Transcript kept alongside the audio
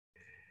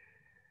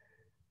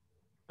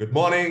Good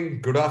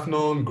morning, good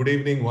afternoon, good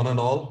evening, one and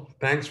all.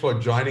 Thanks for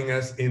joining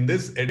us in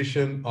this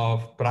edition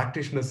of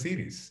Practitioner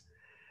Series.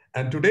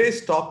 And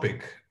today's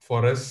topic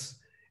for us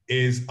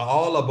is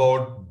all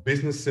about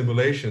business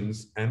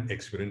simulations and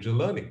experiential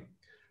learning.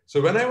 So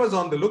when I was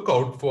on the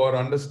lookout for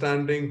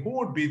understanding who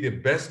would be the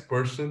best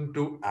person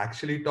to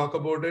actually talk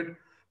about it,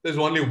 there's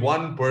only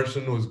one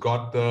person who's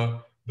got the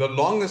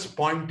longest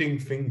pointing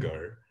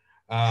finger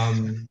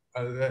and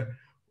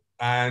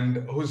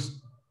who's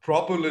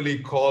popularly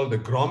called the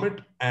Grommet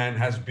and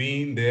has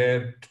been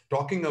there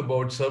talking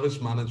about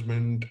service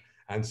management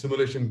and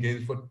simulation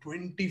games for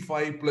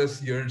 25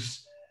 plus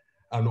years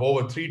and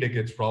over 3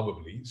 decades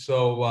probably.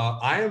 So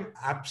I am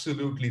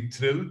absolutely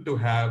thrilled to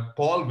have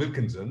Paul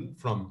Wilkinson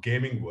from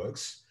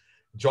GamingWorks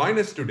join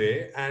us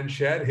today and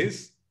share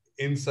his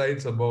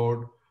insights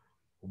about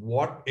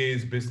what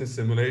is business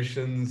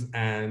simulations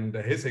and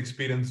his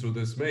experience through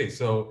this maze.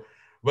 So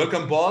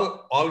welcome,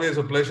 Paul. Always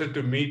a pleasure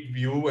to meet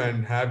you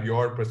and have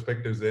your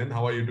perspectives in.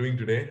 How are you doing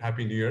today?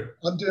 Happy New Year.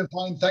 I'm doing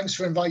fine. Thanks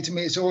for inviting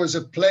me. It's always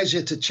a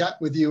pleasure to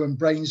chat with you and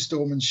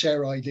brainstorm and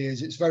share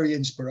ideas. It's very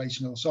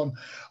inspirational. So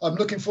I'm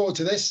looking forward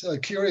to this.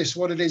 Curious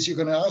what it is you're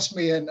going to ask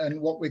me and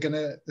what we're going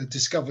to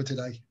discover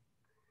today.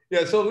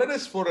 Yeah, so let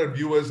us for our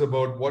viewers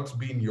about what's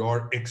been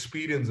your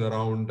experience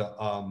around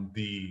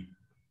the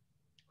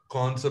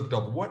concept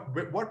of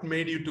what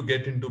made you to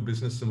get into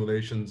business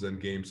simulations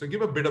and games. So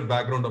give a bit of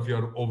background of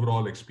your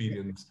overall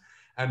experience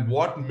and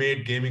what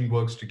made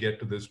GamingWorks to get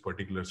to this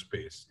particular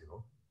space,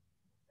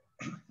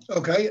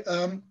 Okay,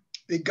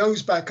 it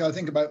goes back, I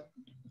think, about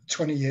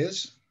 20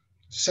 years,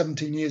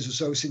 17 years or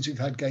so since we've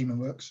had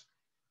GamingWorks.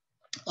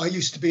 I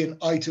used to be an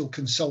ITIL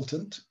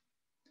consultant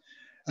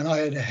and I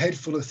had a head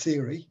full of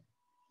theory,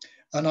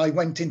 and I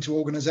went into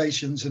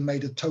organizations and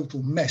made a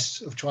total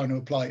mess of trying to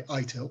apply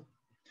ITIL.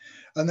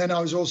 And then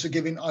I was also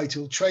giving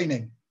ITIL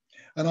training.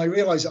 And I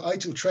realized that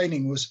ITIL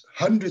training was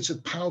hundreds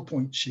of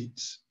PowerPoint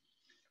sheets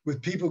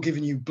with people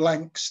giving you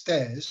blank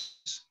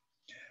stares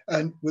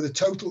and with a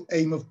total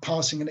aim of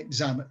passing an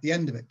exam at the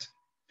end of it.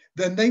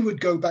 Then they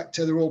would go back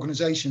to their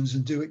organizations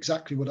and do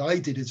exactly what I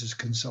did as a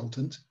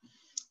consultant,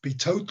 be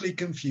totally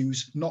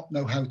confused, not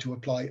know how to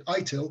apply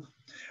ITIL,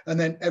 and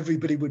then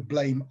everybody would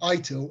blame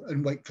ITIL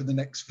and wait for the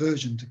next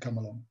version to come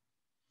along.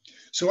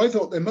 So I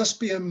thought there must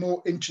be a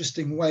more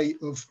interesting way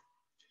of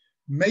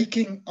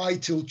making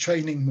ITIL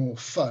training more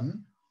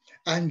fun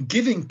and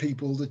giving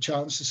people the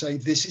chance to say,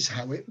 this is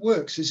how it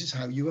works. This is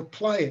how you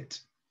apply it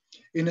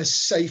in a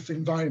safe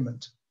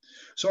environment.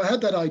 So I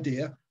had that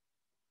idea.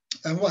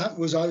 And what happened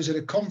was I was at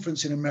a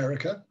conference in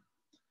America.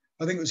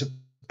 I think it was a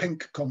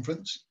pink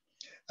conference.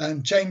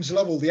 And James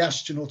Lovell, the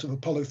astronaut of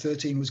Apollo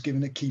 13, was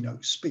giving a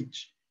keynote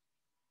speech.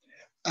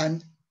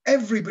 And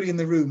everybody in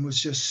the room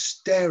was just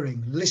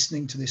staring,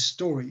 listening to this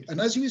story.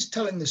 And as he was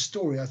telling this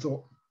story, I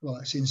thought, well,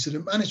 that's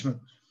incident management.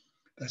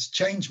 That's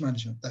change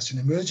management. That's an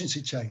emergency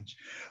change.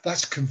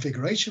 That's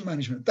configuration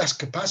management. That's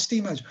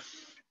capacity management.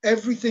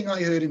 Everything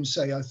I heard him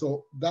say, I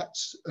thought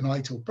that's an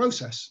ITIL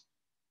process.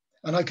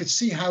 And I could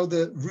see how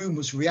the room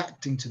was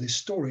reacting to this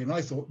story. And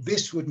I thought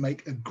this would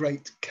make a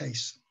great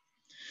case.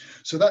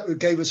 So that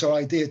gave us our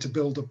idea to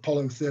build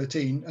Apollo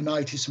 13, an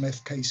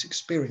ITSMF case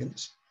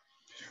experience,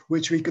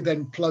 which we could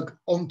then plug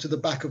onto the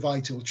back of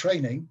ITIL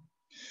training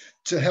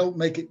to help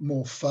make it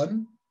more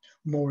fun,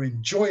 more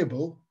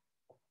enjoyable,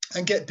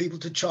 and get people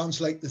to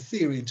translate the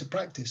theory into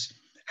practice.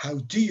 How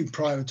do you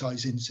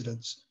prioritize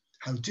incidents?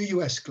 How do you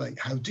escalate?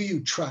 How do you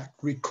track,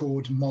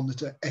 record,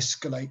 monitor,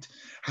 escalate?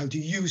 How do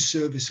you use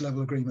service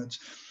level agreements?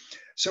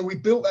 So we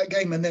built that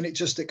game and then it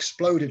just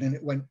exploded and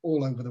it went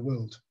all over the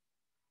world.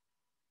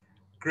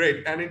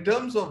 Great. And in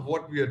terms of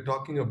what we are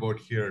talking about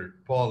here,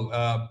 Paul,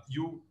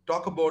 you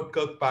talk about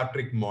Kirk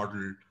Patrick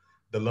Model,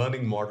 the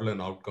learning model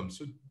and outcomes.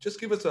 So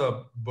just give us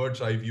a bird's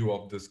eye view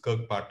of this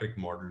Kirk Patrick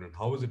Model and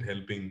how is it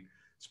helping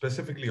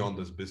specifically on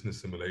this business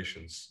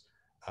simulations.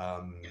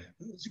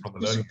 That's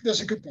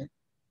a good point.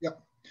 Yeah.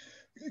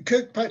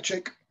 Kirk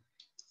Patrick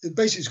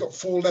basically has got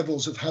 4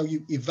 levels of how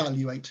you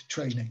evaluate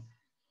training.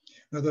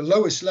 Now, the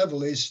lowest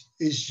level is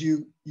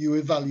you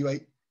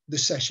evaluate the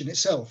session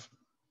itself.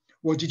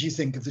 What did you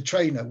think of the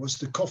trainer? Was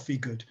the coffee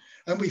good?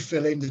 And we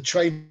fill in the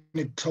trainer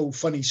told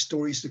funny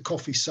stories, the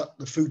coffee sucked,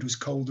 the food was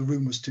cold, the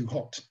room was too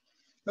hot.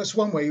 That's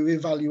one way you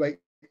evaluate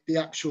the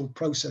actual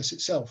process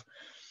itself.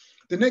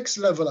 The next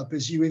level up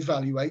is you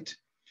evaluate,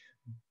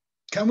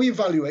 can we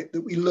evaluate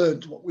that we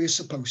learned what we're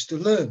supposed to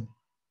learn?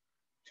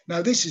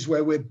 Now, this is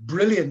where we're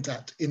brilliant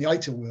at in the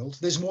ITIL world.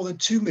 There's more than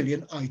 2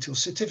 million ITIL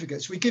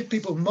certificates. We give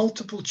people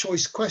multiple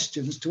choice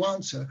questions to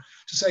answer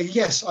to say,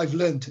 yes, I've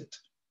learned it.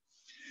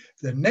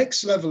 The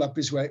next level up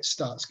is where it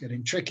starts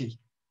getting tricky.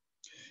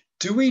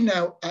 Do we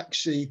now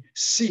actually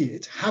see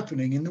it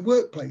happening in the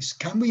workplace?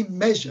 Can we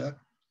measure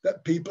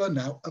that people are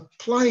now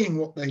applying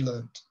what they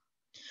learned?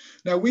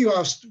 Now, we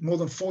asked more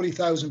than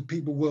 40,000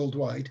 people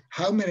worldwide,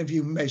 how many of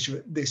you measure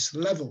at this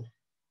level?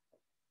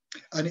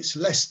 And it's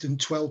less than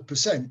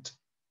 12%.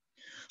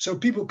 So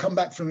people come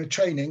back from a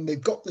training, they've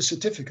got the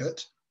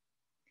certificate,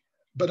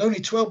 But only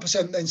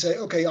 12% then say,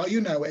 okay, are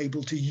you now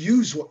able to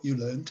use what you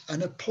learned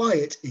and apply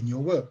it in your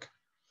work?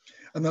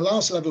 And the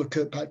last level of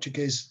Kirk Patrick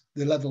is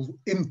the level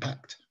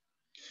impact.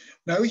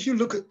 Now, if you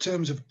look at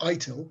terms of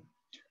ITIL,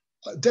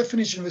 a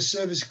definition of a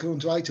service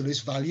according to ITIL is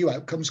value,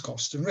 outcomes,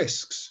 costs, and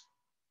risks.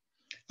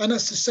 And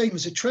that's the same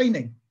as a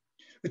training.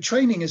 A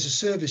training is a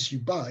service you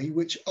buy,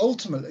 which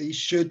ultimately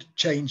should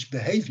change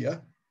behavior,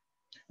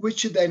 which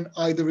should then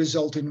either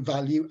result in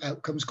value,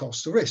 outcomes,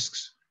 costs, or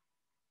risks.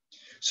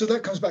 So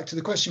that comes back to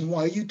the question,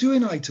 why are you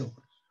doing ITIL?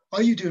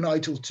 Are you doing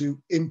ITIL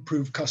to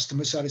improve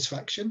customer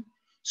satisfaction,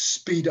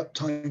 speed up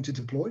time to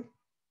deploy,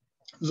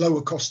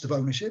 lower cost of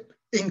ownership,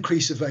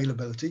 increase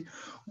availability?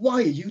 Why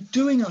are you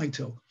doing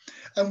ITIL?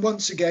 And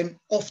once again,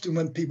 often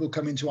when people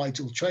come into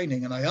ITIL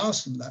training and I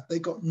ask them that, they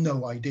got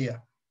no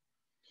idea.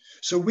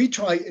 So we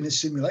try in a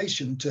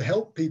simulation to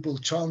help people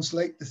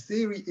translate the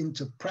theory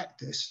into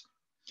practice.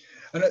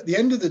 And at the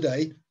end of the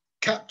day,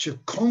 capture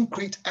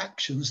concrete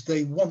actions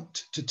they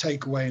want to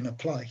take away and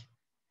apply.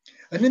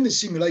 And in the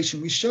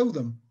simulation, we show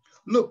them,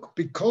 look,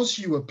 because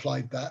you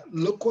applied that,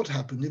 look what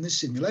happened in the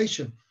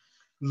simulation.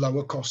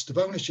 Lower cost of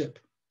ownership,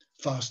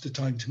 faster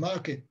time to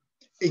market,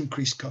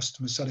 increased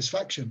customer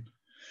satisfaction.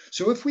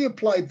 So if we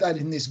applied that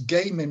in this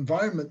game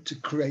environment to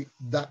create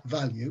that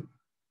value,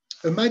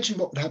 imagine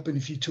what would happen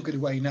if you took it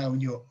away now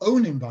in your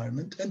own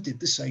environment and did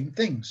the same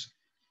things.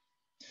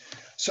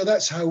 So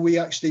that's how we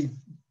actually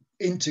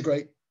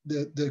integrate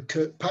the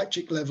Kirk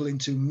Patrick level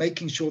into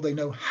making sure they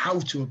know how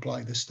to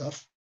apply this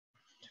stuff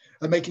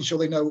and making sure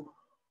they know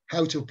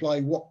how to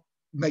apply what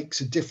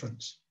makes a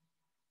difference.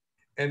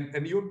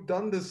 And you've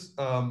done this,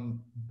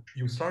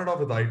 you started off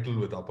with ITIL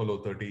with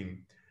Apollo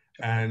 13,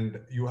 and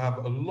you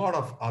have a lot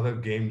of other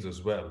games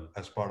as well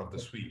as part of the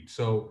suite.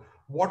 So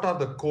what are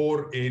the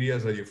core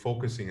areas that you're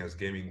focusing as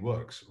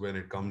GamingWorks when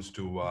it comes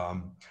to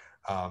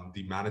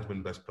the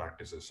management best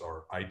practices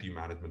or IT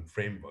management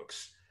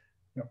frameworks?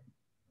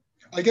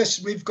 I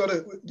guess we've got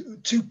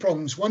two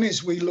prongs. One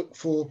is we look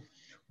for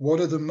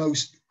what are the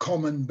most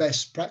common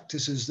best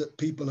practices that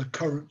people are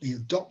currently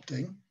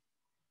adopting,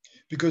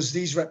 because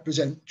these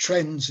represent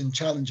trends and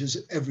challenges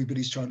that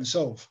everybody's trying to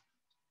solve.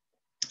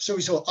 So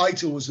we saw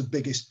ITIL was the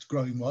biggest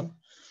growing one.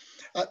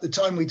 At the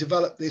time we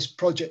developed this,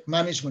 project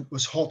management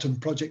was hot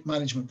and project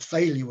management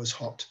failure was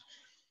hot.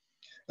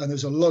 And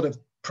there's a lot of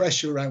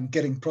pressure around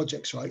getting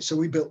projects right. So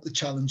we built the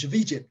Challenge of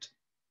Egypt,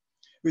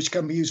 which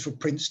can be used for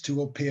Prince2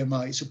 or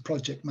PMI, so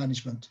project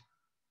management.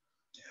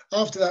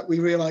 After that, we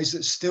realized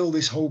that still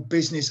this whole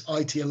business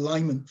IT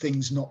alignment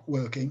thing's not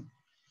working.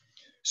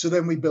 So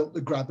then we built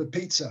the Grab a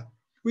Pizza,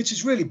 which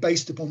is really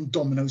based upon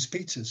Domino's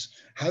pizzas.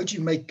 How do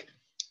you make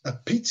a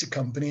pizza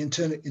company and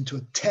turn it into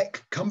a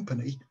tech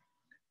company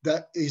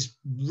that is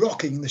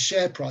rocking the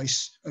share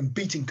price and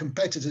beating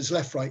competitors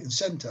left, right, and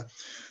center?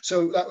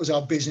 So that was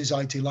our business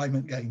IT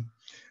alignment game.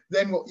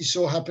 Then what you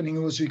saw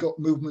happening was we got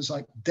movements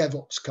like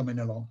DevOps coming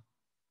along.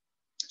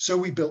 So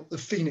we built the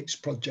Phoenix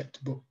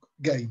Project book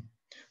game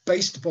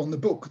based upon the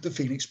book, The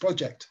Phoenix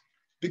Project,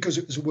 because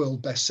it was a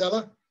world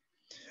bestseller.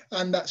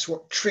 And that's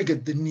what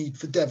triggered the need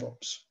for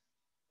DevOps.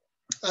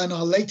 And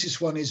our latest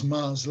one is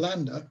Mars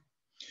Lander,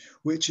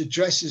 which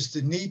addresses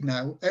the need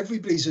now.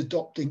 Everybody's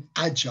adopting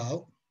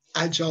Agile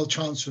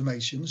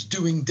transformations,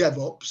 doing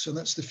DevOps, and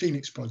that's the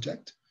Phoenix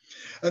Project.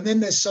 And then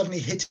they're suddenly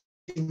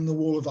hitting the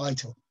wall of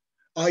ITIL.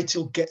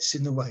 ITIL gets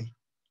in the way.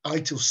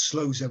 ITIL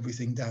slows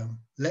everything down.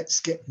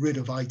 Let's get rid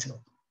of ITIL.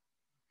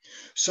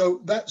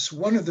 So that's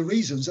one of the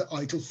reasons that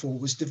ITIL 4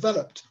 was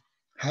developed.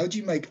 How do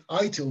you make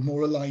ITIL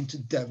more aligned to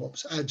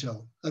DevOps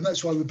Agile? And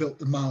that's why we built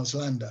the Mars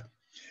Lander.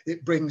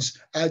 It brings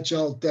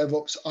Agile,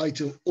 DevOps,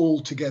 ITIL all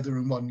together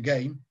in one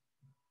game.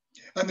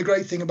 And the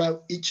great thing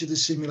about each of the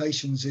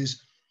simulations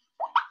is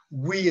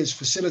we as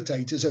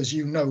facilitators, as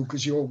you know,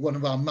 because you're one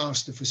of our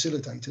master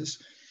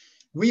facilitators,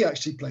 we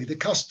actually play the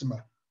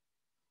customer.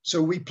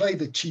 So we play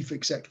the chief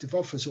executive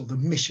officer or the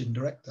mission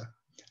director,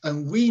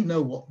 and we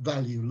know what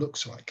value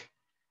looks like.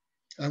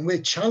 And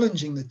we're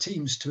challenging the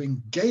teams to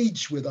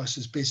engage with us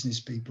as business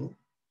people,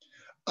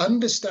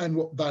 understand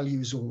what value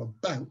is all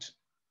about,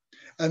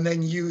 and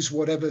then use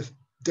whatever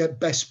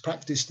best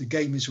practice the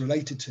game is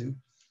related to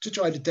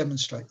try to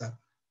demonstrate that.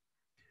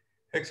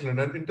 Excellent.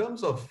 And in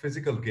terms of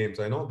physical games,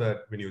 I know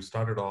that when you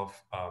started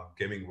off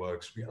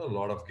GamingWorks, we had a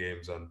lot of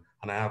games, and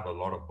I have a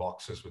lot of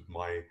boxes with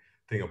my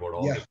thing about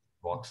all the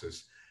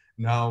boxes.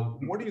 Now,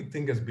 what do you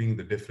think as being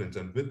the difference?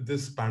 And with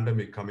this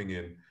pandemic coming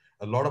in,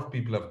 a lot of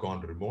people have gone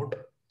remote.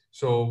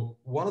 So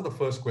one of the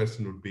first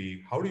questions would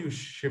be, how do you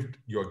shift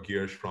your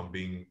gears from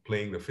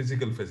playing the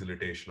physical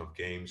facilitation of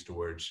games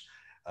towards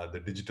the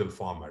digital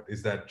format?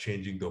 Is that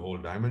changing the whole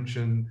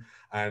dimension?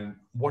 And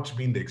what's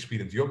been the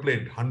experience? You've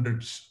played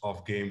hundreds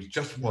of games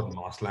just for the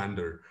Mars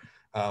Lander.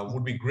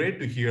 Would be great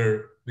to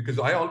hear, because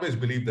I always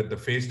believe that the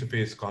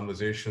face-to-face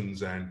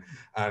conversations and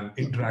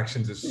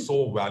interactions is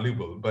so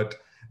valuable, but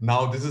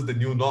now this is the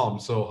new norm.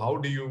 So how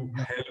do you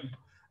help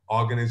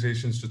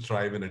organizations to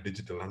thrive in a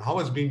digital, and how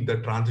has been the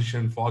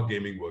transition for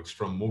GamingWorks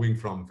from moving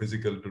from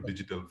physical to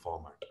digital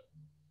format?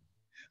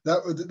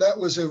 That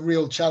was a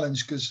real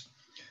challenge, because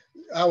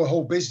our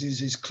whole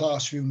business is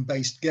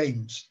classroom-based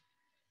games.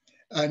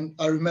 And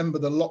I remember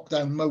the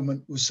lockdown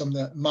moment was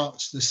something like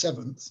March the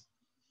 7th.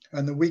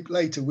 And the week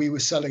later, we were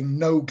selling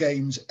no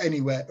games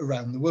anywhere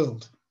around the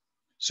world.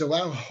 So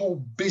our whole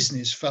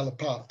business fell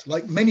apart,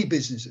 like many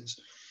businesses.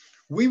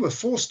 We were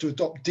forced to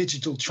adopt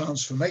digital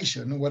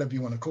transformation, or whatever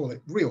you want to call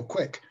it, real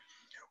quick.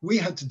 We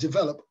had to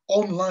develop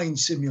online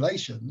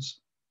simulations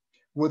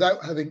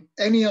without having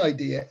any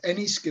idea,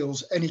 any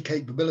skills, any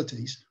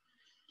capabilities.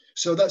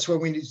 So that's when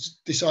we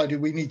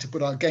decided we need to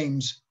put our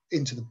games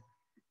into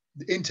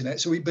the internet.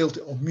 So we built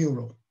it on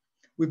Mural.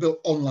 We built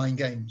online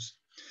games.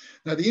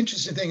 Now, the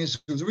interesting thing is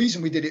the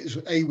reason we did it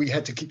is A, we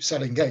had to keep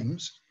selling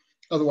games.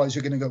 Otherwise,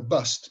 we're going to go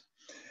bust.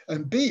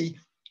 And B,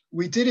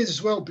 we did it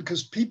as well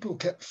because people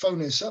kept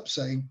phoning us up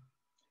saying,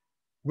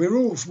 we're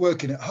all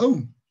working at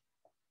home,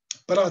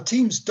 but our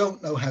teams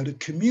don't know how to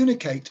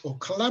communicate or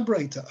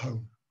collaborate at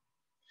home.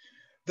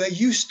 They're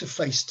used to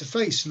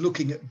face,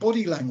 looking at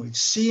body language,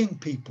 seeing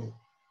people.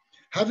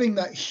 Having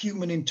that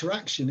human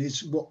interaction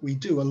is what we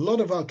do. A lot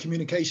of our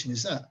communication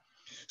is that.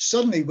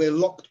 Suddenly we're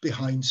locked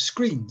behind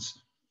screens.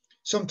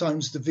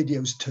 Sometimes the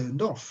video's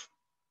turned off,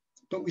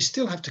 but we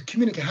still have to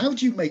communicate. How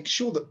do you make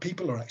sure that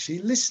people are actually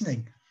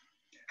listening?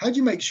 How do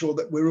you make sure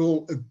that we're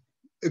all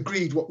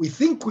agreed what we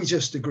think we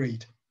just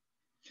agreed?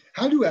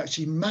 How do we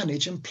actually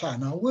manage and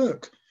plan our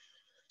work?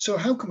 So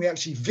how can we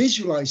actually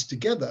visualize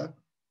together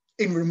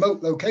in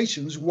remote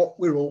locations what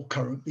we're all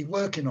currently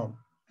working on,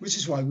 which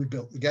is why we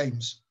built the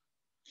games.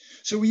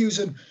 So we use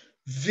a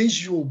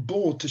visual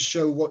board to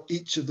show what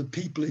each of the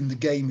people in the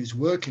game is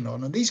working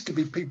on. And these could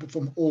be people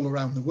from all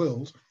around the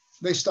world.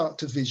 They start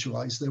to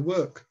visualize their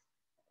work.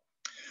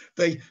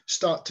 They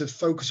start to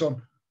focus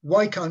on,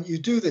 why can't you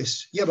do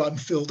this? Yeah, but I'm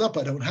filled up.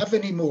 I don't have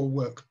any more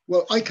work.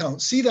 Well, I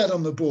can't see that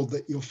on the board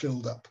that you're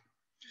filled up.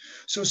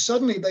 So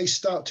suddenly they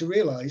start to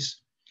realize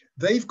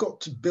they've got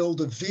to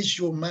build a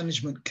visual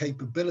management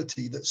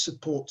capability that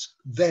supports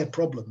their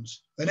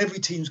problems. And every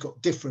team's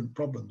got different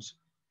problems.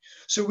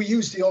 So we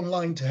use the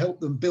online to help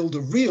them build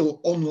a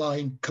real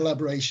online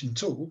collaboration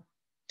tool.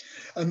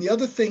 And the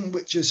other thing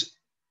which has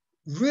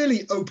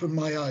really opened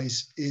my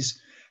eyes is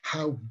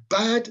how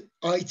bad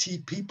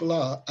IT people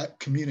are at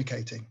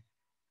communicating.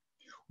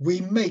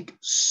 We make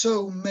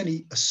so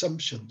many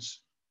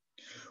assumptions.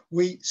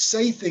 We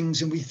say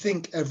things and we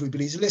think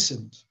everybody's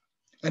listened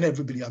and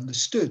everybody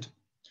understood.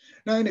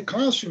 Now, in a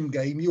classroom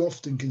game, you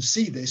often can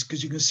see this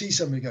because you can see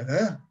somebody go,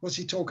 huh? What's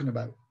he talking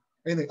about?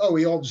 And you think, oh,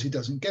 he obviously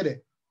doesn't get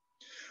it.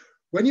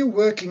 When you're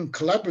working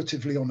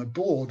collaboratively on a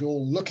board or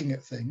looking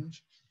at things,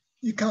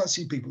 you can't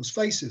see people's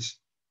faces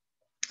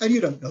and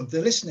you don't know if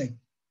they're listening.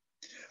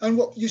 And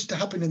what used to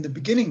happen in the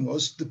beginning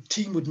was the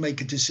team would make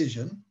a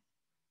decision,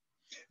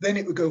 then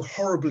it would go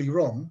horribly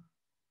wrong.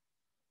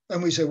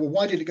 And we say, well,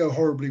 why did it go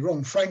horribly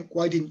wrong? Frank,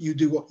 why didn't you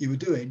do what you were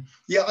doing?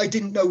 Yeah, I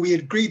didn't know we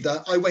had agreed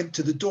that. I went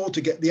to the door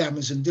to get the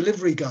Amazon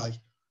delivery guy.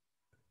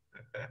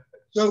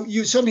 So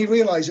you suddenly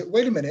realize that,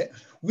 wait a minute,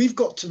 we've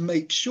got to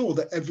make sure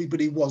that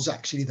everybody was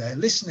actually there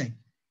listening.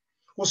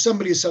 Or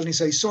somebody will suddenly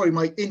say, sorry,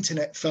 my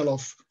internet fell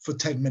off for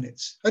 10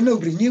 minutes. And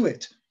nobody knew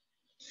it.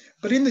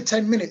 But in the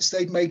 10 minutes,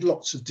 they'd made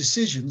lots of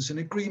decisions and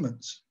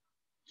agreements.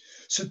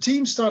 So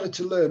teams started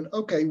to learn,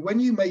 okay, when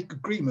you make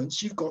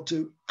agreements, you've got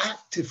to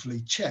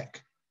actively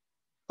check.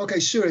 Okay,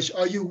 Suresh,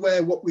 are you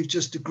aware what we've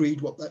just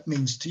agreed, what that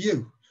means to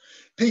you?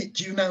 Pete,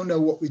 do you now know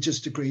what we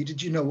just agreed?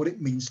 Did you know what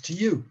it means to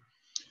you?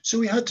 So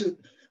we had to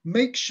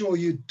make sure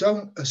you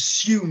don't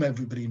assume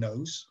everybody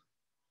knows.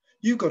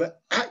 You've got to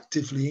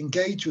actively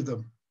engage with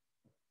them.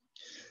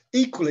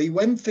 Equally,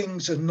 when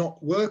things are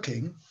not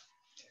working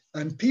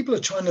and people are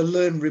trying to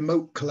learn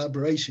remote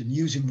collaboration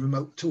using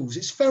remote tools,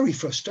 it's very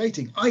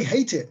frustrating. I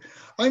hate it.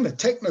 I'm a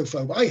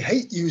technophobe. I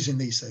hate using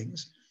these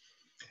things.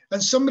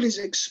 And somebody's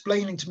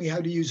explaining to me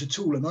how to use a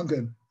tool and I'm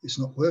going, it's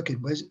not working.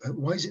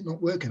 Why is it not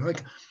working?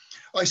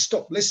 I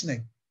stop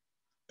listening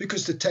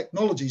because the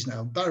technology is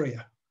now a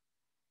barrier.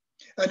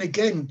 And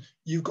again,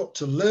 you've got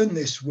to learn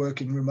this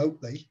working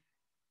remotely.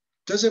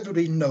 Does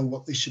everybody know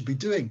what they should be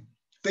doing?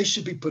 They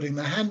should be putting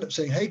their hand up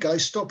saying, hey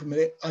guys, stop a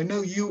minute. I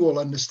know you all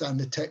understand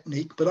the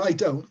technique, but I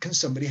don't. Can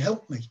somebody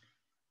help me?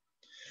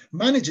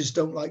 Managers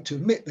don't like to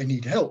admit they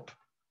need help.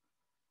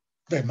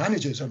 They're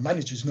managers and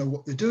managers know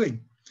what they're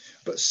doing.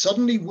 But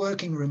suddenly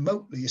working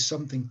remotely is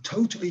something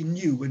totally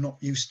new we're not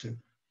used to.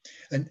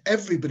 And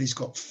everybody's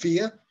got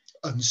fear,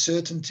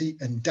 uncertainty,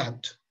 and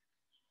doubt.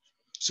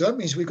 So that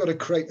means we've got to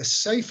create a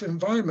safe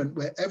environment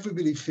where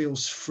everybody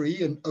feels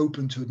free and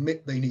open to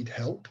admit they need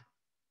help.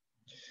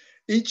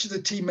 Each of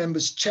the team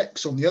members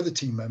checks on the other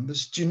team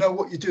members. Do you know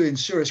what you're doing?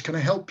 Suresh, can I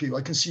help you?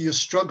 I can see you're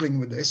struggling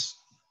with this.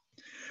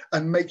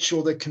 And make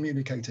sure they're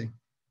communicating.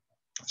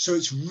 So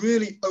it's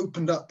really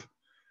opened up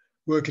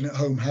working at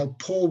home, how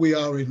poor we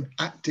are in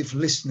active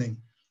listening,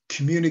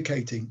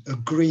 communicating,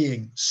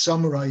 agreeing,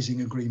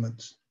 summarizing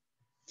agreements.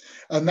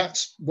 And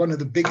that's one of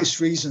the biggest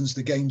reasons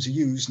the games are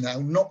used now,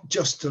 not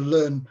just to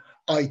learn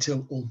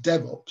ITIL or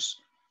DevOps,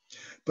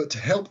 but to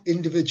help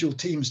individual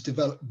teams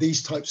develop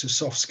these types of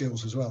soft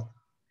skills as well.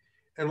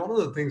 And one of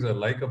the things I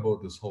like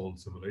about this whole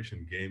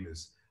simulation game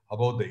is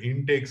about the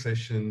intake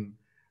session,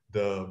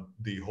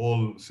 the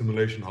whole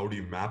simulation, how do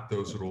you map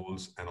those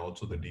roles, and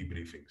also the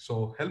debriefing.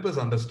 So help us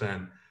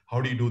understand,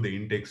 how do you do the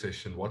intake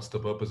session? What's the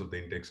purpose of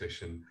the intake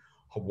session?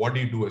 What do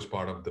you do as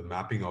part of the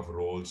mapping of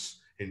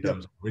roles in Yep.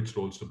 terms of which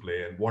roles to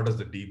play, and what is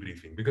the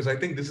debriefing? Because I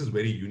think this is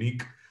very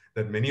unique,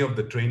 that many of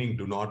the training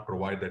do not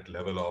provide that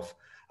level of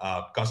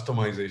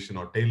customization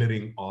or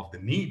tailoring of the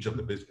needs of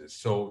the business.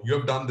 So you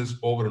have done this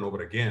over and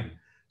over again.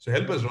 So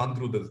help us run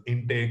through the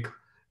intake,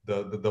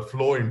 the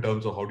flow in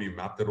terms of how do you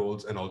map the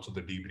roles, and also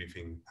the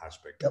debriefing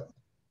aspect. Yep.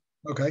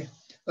 Okay.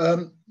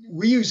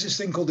 We use this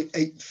thing called the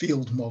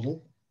 8-field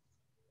model,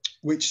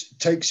 which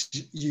takes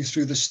you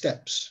through the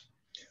steps.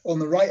 On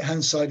the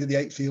right-hand side of the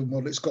 8-field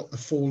model, it's got the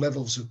 4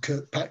 levels of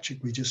Kirk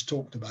Patrick we just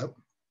talked about.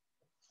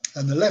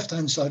 And the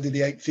left-hand side of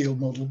the 8-field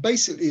model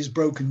basically is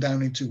broken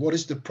down into what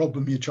is the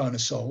problem you're trying to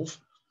solve,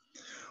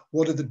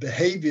 what are the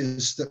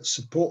behaviors that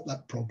support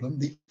that problem,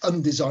 the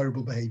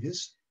undesirable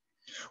behaviors,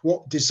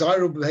 what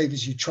desirable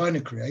behaviors you're trying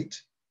to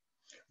create,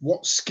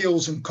 what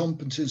skills and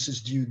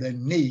competences do you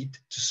then need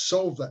to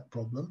solve that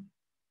problem,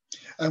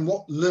 and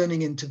what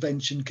learning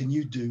intervention can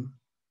you do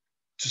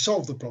to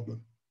solve the problem.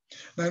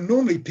 Now,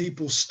 normally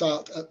people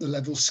start at the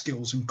level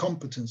skills and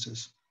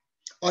competences.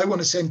 I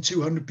want to send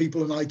 200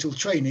 people on ITIL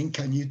training.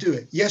 Can you do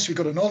it? Yes, we've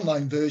got an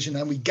online version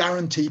and we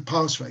guarantee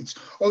pass rates.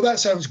 Oh, that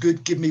sounds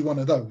good. Give me one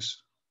of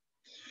those.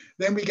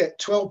 Then we get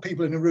 12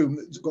 people in a room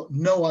that've got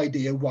no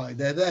idea why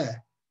they're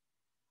there.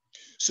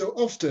 So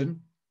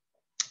often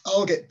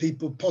I'll get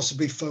people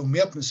possibly phone me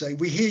up and say,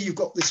 we hear you've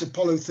got this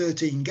Apollo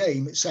 13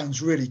 game. It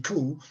sounds really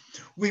cool.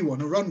 We want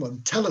to run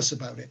one. Tell us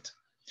about it.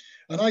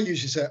 And I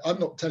usually say, I'm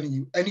not telling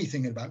you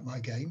anything about my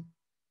game.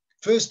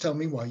 First, tell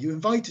me why you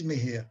invited me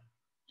here.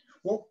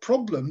 What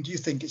problem do you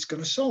think it's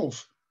going to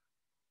solve?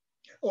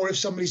 Or if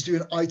somebody's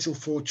doing ITIL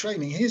 4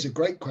 training, here's a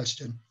great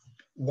question.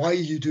 Why are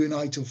you doing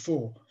ITIL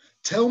 4?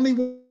 Tell me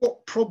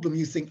what problem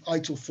you think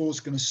ITIL 4 is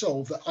going to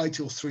solve that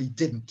ITIL 3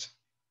 didn't.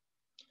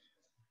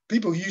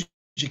 People usually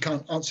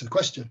can't answer the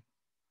question.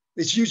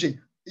 It's usually,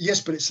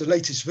 yes, but it's the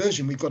latest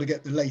version. We've got to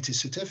get the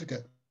latest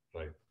certificate.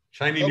 Right.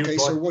 Shiny new toy. Okay,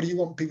 so what do you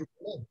want people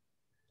to learn?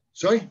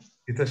 Sorry?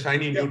 It's a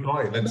shiny new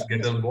toy. Let's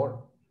get on board.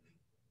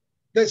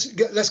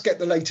 Let's get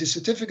the latest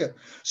certificate.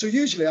 So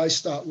usually I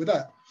start with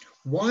that.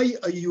 Why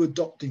are you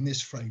adopting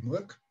this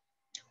framework?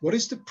 What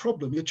is the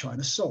problem you're trying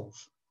to solve?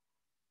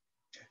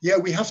 Yeah,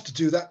 we have to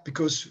do that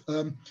because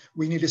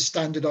we need a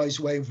standardized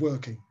way of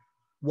working.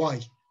 Why?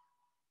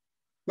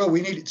 Well,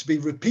 we need it to be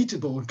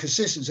repeatable and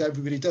consistent so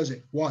everybody does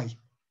it. Why?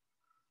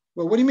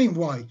 Well, what do you mean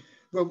why?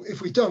 Well,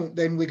 if we don't,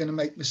 then we're going to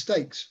make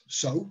mistakes.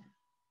 So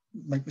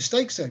make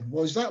mistakes then.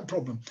 Well, is that a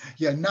problem?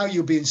 Yeah, now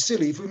you're being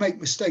silly. If we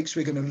make mistakes,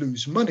 we're going to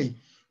lose money.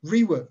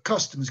 Rework,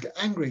 customers get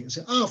angry and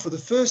say, for the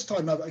first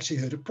time, I've actually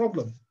heard a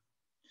problem.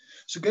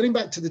 So getting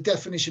back to the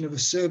definition of a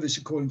service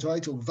according to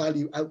ITIL,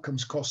 value,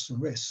 outcomes, costs,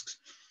 and risks.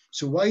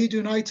 So why are you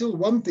doing ITIL?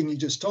 One thing you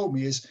just told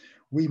me is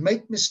we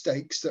make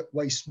mistakes that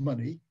waste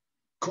money,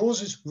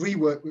 causes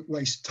rework that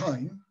wastes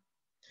time,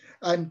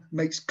 and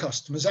makes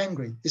customers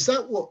angry. Is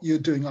that what you're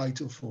doing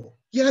ITIL for?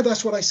 Yeah,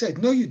 that's what I said.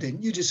 No, you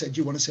didn't. You just said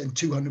you want to send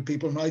 200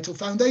 people on ITIL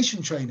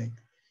foundation training.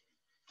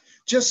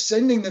 Just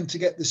sending them to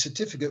get the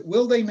certificate,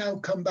 will they now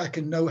come back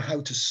and know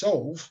how to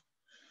solve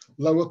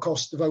lower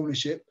cost of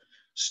ownership,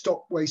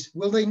 stop waste?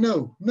 Will they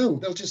know? No,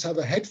 they'll just have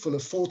a head full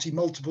of 40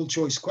 multiple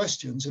choice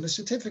questions and a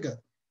certificate.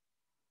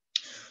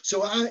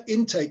 So our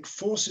intake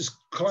forces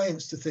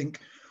clients to think,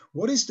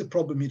 what is the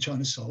problem you're trying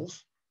to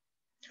solve?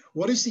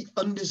 What is the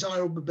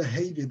undesirable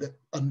behavior that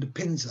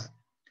underpins that?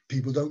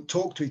 People don't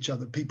talk to each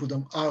other. People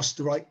don't ask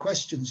the right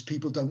questions.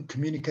 People don't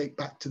communicate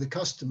back to the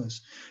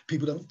customers.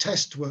 People don't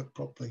test work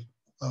properly.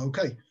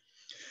 Okay,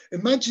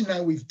 imagine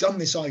now we've done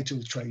this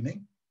ITIL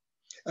training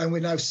and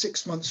we're now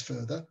 6 months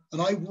further and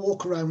I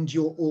walk around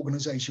your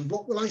organization.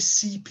 What will I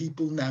see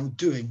people now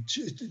doing?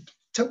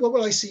 What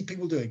will I see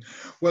people doing?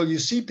 Well, you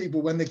see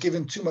people when they're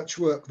given too much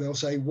work, they'll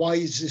say, why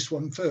is this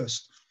one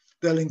first?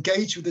 They'll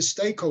engage with the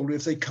stakeholder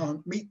if they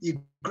can't meet the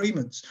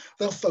agreements.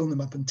 They'll phone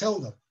them up and tell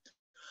them.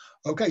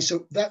 Okay,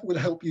 so that will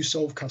help you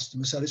solve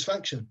customer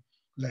satisfaction.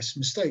 Less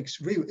mistakes.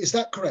 Is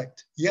that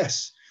correct?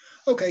 Yes.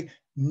 Okay.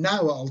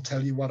 Now I'll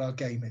tell you what our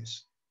game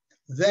is.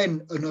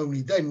 Then and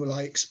only then will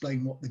I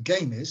explain what the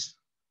game is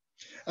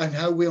and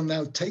how we'll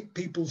now take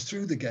people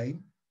through the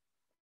game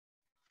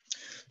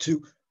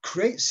to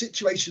create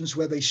situations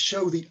where they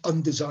show the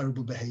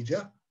undesirable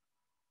behavior.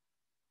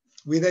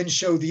 We then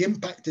show the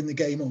impact in the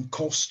game on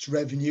costs,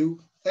 revenue,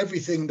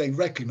 everything they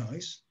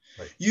recognize.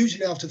 Right.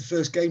 Usually after the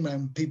first game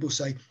round, people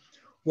say,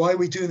 why are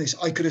we doing this?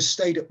 I could have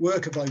stayed at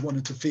work if I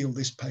wanted to feel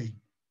this pain.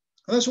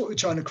 And that's what we're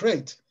trying to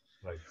create.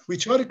 Right. We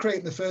try to create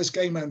in the first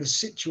game round a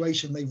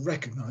situation they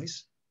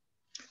recognize.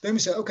 Then we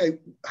say, okay,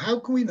 how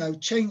can we now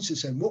change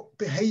this then? What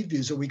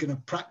behaviors are we going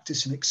to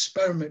practice and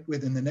experiment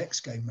with in the next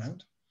game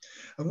round?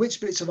 And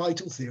which bits of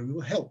ITIL theory will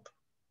help?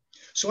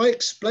 So I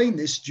explain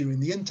this during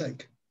the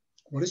intake.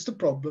 What is the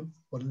problem?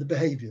 What are the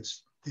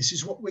behaviors? This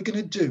is what we're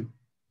going to do.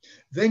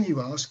 Then you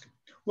ask,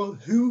 well,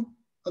 who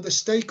are the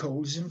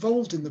stakeholders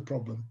involved in the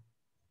problem?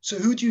 So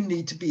who do you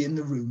need to be in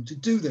the room to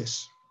do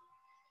this?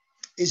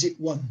 Is it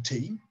one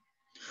team?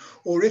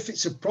 Or if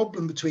it's a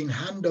problem between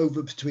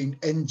handover between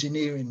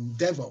engineering and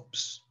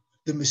DevOps,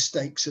 the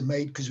mistakes are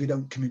made because we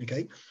don't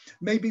communicate,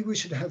 maybe we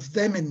should have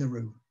them in the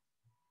room.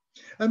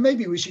 And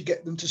maybe we should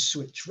get them to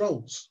switch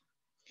roles.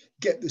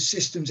 Get the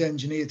systems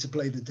engineer to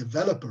play the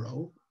developer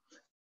role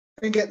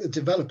and get the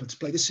developer to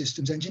play the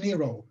systems engineer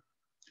role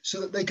so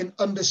that they can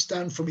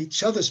understand from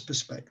each other's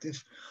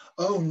perspective.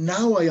 Oh,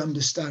 now I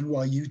understand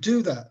why you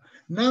do that.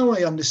 Now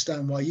I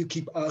understand why you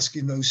keep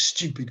asking those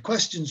stupid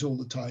questions all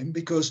the time,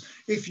 because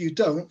if you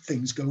don't,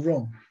 things go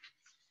wrong.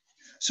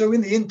 So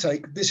in the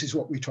intake, this is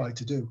what we try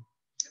to do.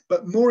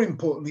 But more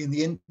importantly in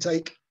the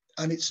intake,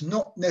 and it's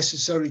not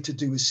necessarily to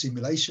do with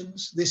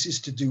simulations, this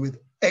is to do with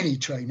any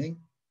training.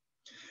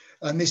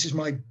 And this is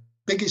my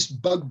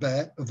biggest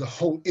bugbear of the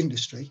whole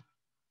industry.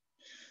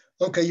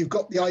 Okay, you've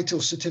got the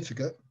ITIL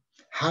certificate.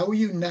 How are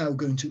you now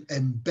going to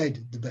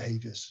embed the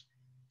behaviors?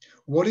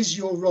 What is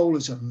your role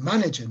as a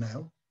manager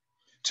now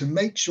to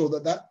make sure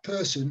that that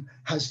person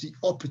has the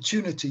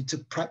opportunity to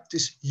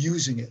practice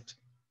using it?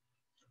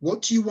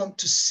 What do you want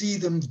to see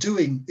them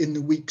doing in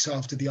the weeks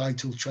after the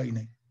ITIL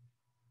training?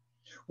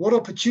 What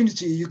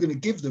opportunity are you going to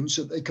give them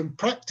so that they can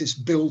practice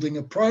building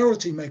a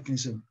priority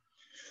mechanism,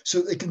 so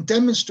that they can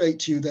demonstrate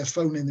to you they're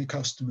phoning the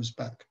customers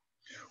back?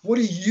 What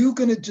are you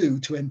going to do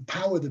to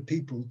empower the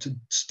people to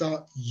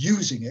start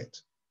using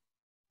it?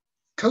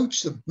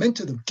 Coach them,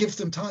 mentor them, give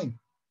them time.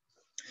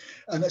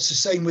 And that's the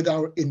same with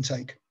our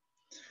intake.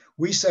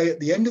 We say at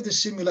the end of the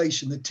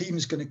simulation, the team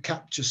is going to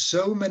capture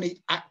so many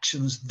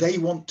actions they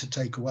want to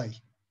take away.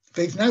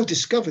 They've now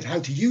discovered how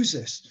to use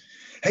this.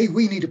 Hey,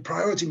 we need a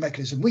priority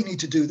mechanism. We need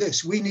to do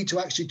this. We need to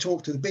actually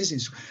talk to the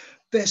business.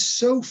 They're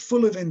so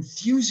full of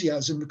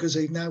enthusiasm because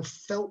they've now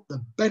felt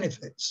the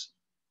benefits.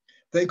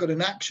 They've got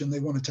an action they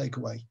want to take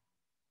away.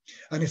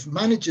 And if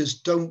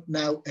managers don't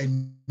now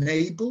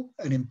enable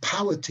and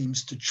empower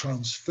teams to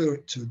transfer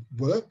it to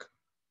work,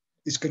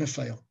 it's going to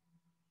fail.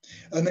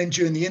 And then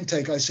during the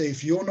intake, I say,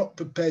 if you're not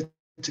prepared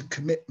to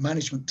commit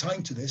management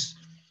time to this,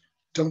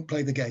 don't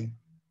play the game.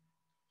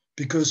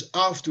 Because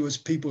afterwards,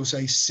 people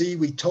say, see,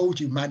 we told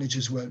you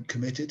managers weren't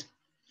committed.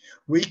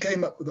 We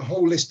came up with a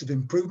whole list of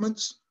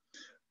improvements,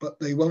 but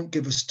they won't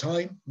give us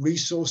time,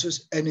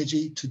 resources,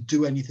 energy to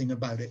do anything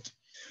about it,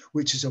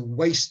 which is a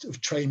waste of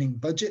training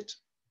budget.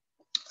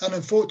 And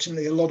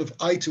unfortunately, a lot of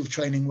ITIL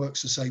training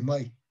works the same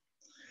way.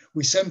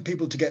 We send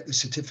people to get the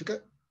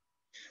certificate.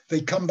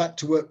 They come back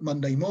to work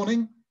Monday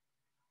morning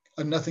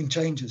and nothing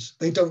changes.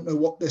 They don't know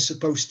what they're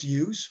supposed to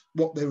use,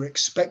 what they were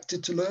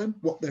expected to learn,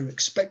 what they're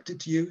expected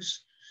to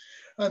use.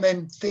 And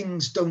then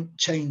things don't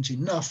change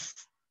enough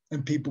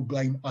and people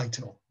blame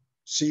ITIL.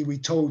 See, we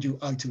told you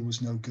ITIL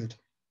was no good.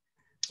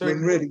 So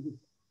when really,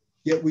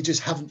 we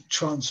just haven't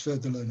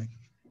transferred the learning.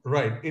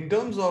 Right. In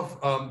terms of,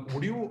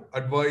 would you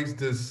advise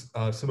this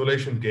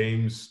simulation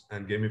games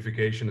and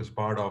gamification as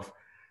part of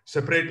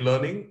separate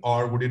learning,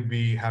 or would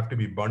it have to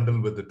be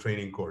bundled with the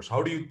training course?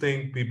 How do you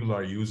think people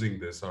are using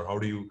this, or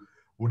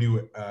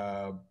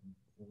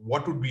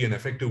what would be an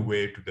effective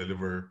way to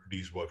deliver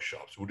these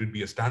workshops? Would it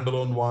be a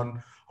standalone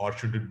one, or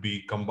should it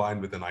be combined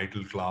with an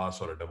ITIL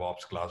class or a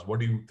DevOps class? What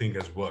do you think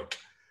has worked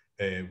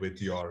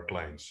with your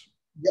clients?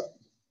 Yep.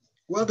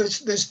 Well,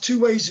 there's two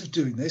ways of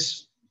doing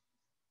this.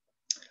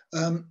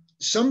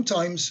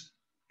 Sometimes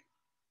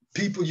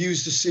people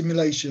use the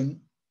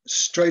simulation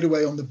straight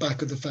away on the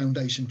back of the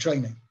foundation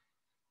training.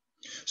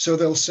 So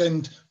they'll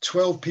send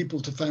 12 people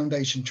to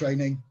foundation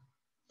training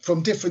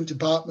from different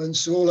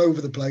departments all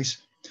over the place,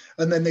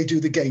 and then they do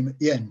the game at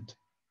the end.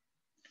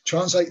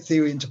 Translate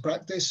theory into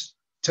practice,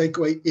 take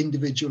away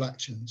individual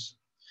actions.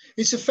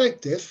 It's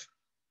effective,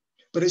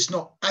 but it's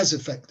not as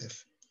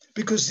effective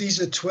because these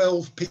are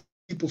 12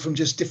 people from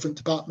just different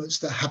departments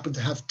that happen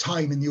to have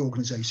time in the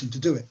organization to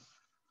do it.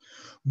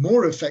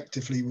 More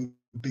effectively would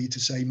be to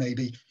say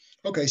maybe,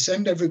 okay,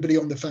 send everybody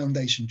on the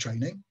foundation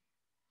training.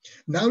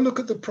 Now look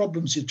at the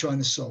problems you're trying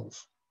to solve.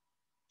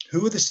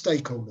 Who are the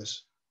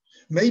stakeholders?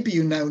 Maybe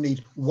you now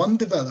need one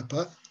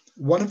developer,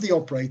 one of the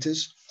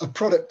operators, a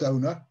product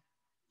owner,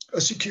 a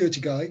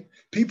security guy,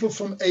 people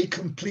from a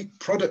complete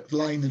product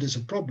line that is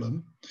a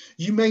problem.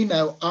 You may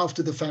now,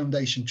 after the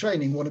foundation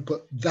training, want to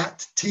put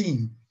that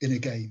team in a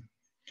game.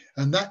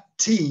 And that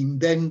team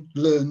then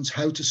learns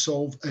how to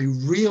solve a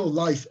real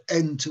life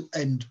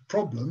end-to-end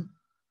problem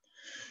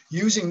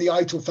using the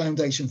ITIL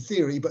foundation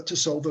theory, but to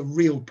solve a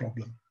real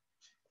problem.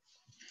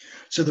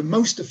 So the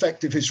most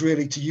effective is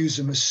really to use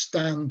them as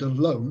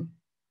standalone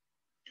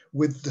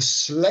with the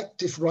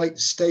selective right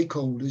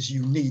stakeholders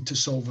you need to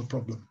solve a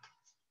problem.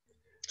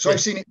 So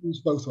I've seen it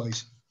used both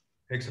ways.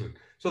 Excellent.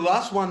 So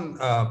last one,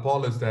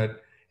 Paul, is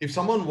that if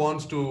someone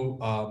wants to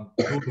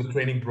do the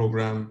training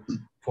program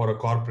for a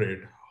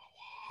corporate,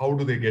 how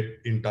do they get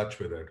in touch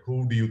with it?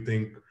 Who do you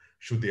think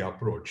should they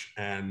approach?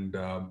 And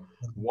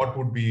what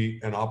would be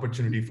an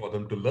opportunity for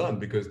them to learn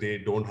because they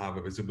don't have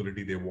a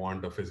visibility? They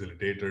want a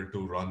facilitator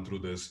to run through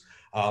this.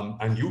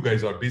 And you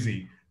guys are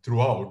busy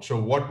throughout. So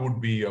what would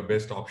be your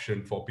best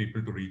option for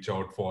people to reach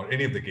out for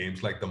any of the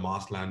games like the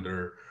Mars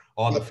Lander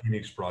or the Yep.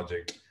 Phoenix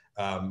project.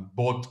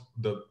 Both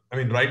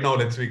right now,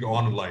 let's speak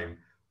online.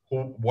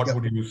 What Yep.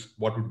 would you use?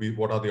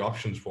 What are the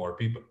options for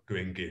people to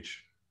engage?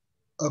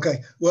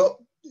 Okay.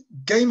 Well,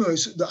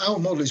 gamers, our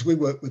model is we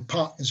work with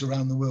partners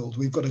around the world.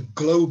 We've got a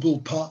global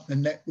partner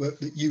network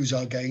that use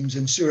our games.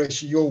 And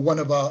Suresh, you're one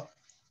of our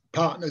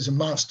partners and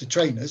master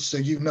trainers, so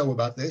you know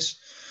about this.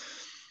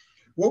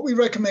 What we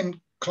recommend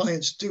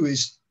clients do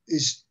is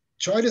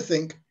try to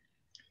think,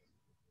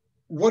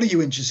 what are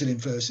you interested in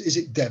first? Is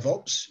it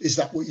DevOps? Is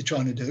that what you're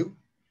trying to do?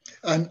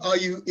 And are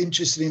you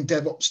interested in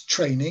DevOps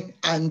training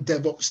and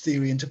DevOps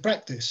theory into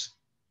practice?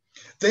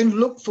 Then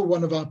look for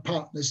one of our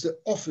partners that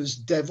offers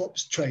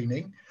DevOps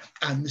training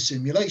and the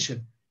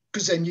simulation,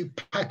 because then you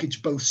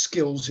package both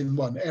skills in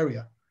one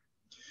area.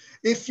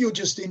 If you're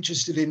just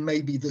interested in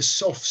maybe the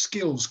soft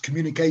skills,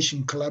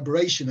 communication,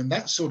 collaboration, and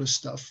that sort of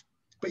stuff,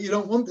 but you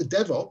don't want the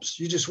DevOps,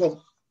 you just want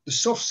the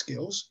soft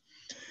skills,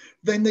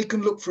 then they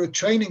can look for a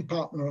training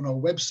partner on our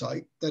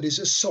website that is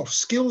a soft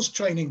skills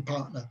training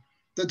partner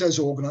that does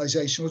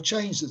organizational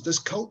change, that does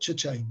culture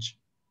change.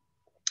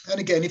 And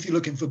again, if you're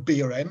looking for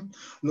BRM,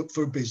 look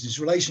for a business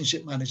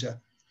relationship manager.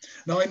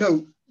 Now, I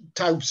know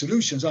TaUB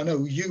Solutions, I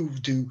know you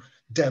do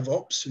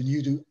DevOps and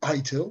you do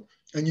ITIL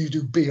and you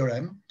do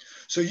BRM.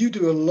 So you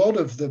do a lot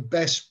of the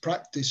best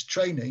practice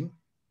training,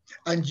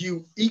 and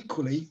you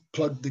equally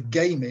plug the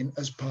game in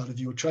as part of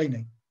your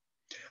training.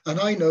 And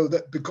I know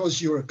that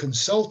because you're a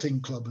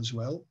consulting club as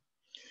well,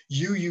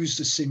 you use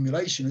the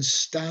simulation as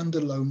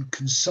standalone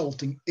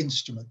consulting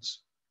instruments.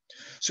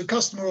 So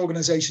customer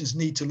organizations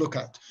need to look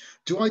at,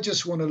 do I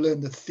just want to learn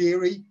the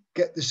theory,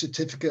 get the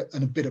certificate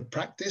and a bit of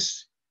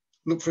practice?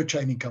 Look for a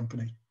training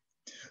company.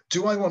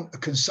 Do I want a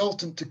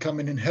consultant to come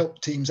in and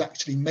help teams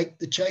actually make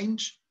the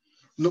change?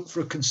 Look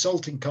for a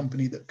consulting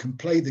company that can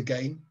play the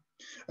game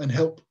and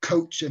help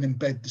coach and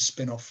embed the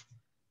spin-off.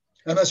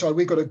 And that's why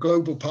we've got a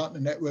global partner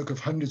network of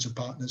hundreds of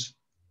partners.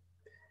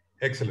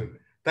 Excellent.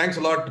 Thanks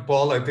a lot,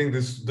 Paul. I think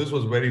this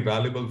was very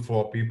valuable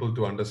for people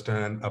to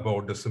understand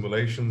about the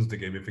simulations, the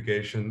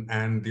gamification,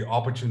 and the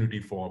opportunity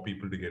for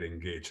people to get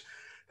engaged.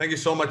 Thank you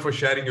so much for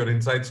sharing your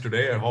insights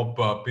today. I hope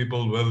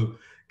people will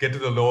get to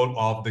the know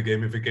of the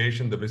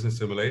gamification, the business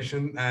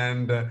simulation,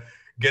 and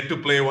get to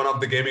play one of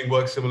the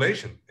GamingWorks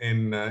simulation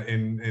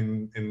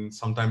in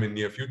sometime in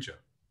near future.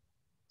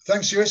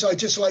 Thanks, Suresh. I'd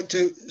just like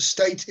to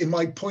state in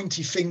my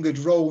pointy-fingered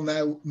role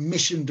now,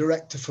 mission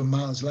director for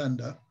Mars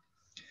Lander,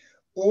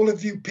 all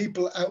of you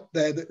people out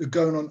there that are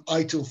going on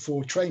ITIL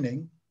 4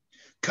 training,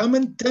 come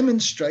and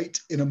demonstrate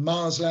in a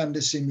Mars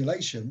Lander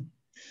simulation.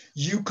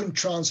 You can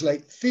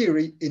translate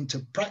theory into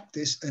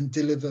practice and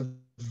deliver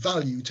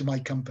value to my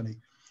company.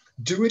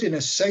 Do it in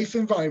a safe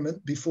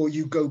environment before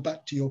you go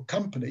back to your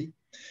company.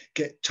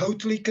 Get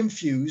totally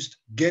confused,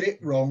 get it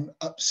wrong,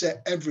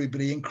 upset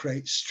everybody, and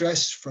create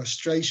stress,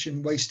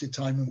 frustration, wasted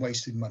time, and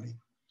wasted money.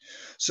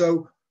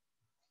 So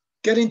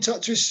get in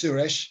touch with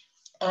Suresh,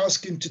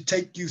 ask him to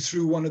take you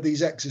through one of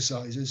these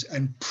exercises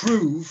and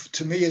prove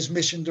to me as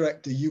mission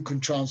director you can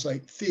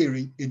translate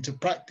theory into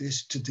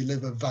practice to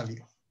deliver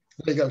value.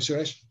 There you go,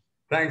 Suresh.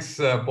 Thanks,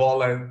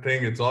 Paul. I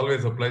think it's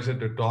always a pleasure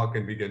to talk,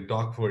 and we can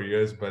talk for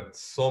years. But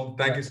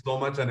thank you so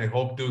much, and I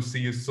hope to see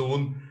you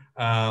soon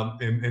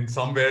in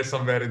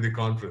somewhere in the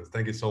conference.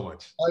 Thank you so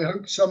much. I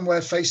hope somewhere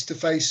face to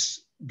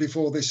face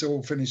before this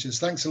all finishes.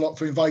 Thanks a lot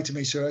for inviting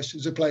me, Suresh. It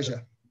was a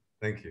pleasure.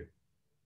 Thank you.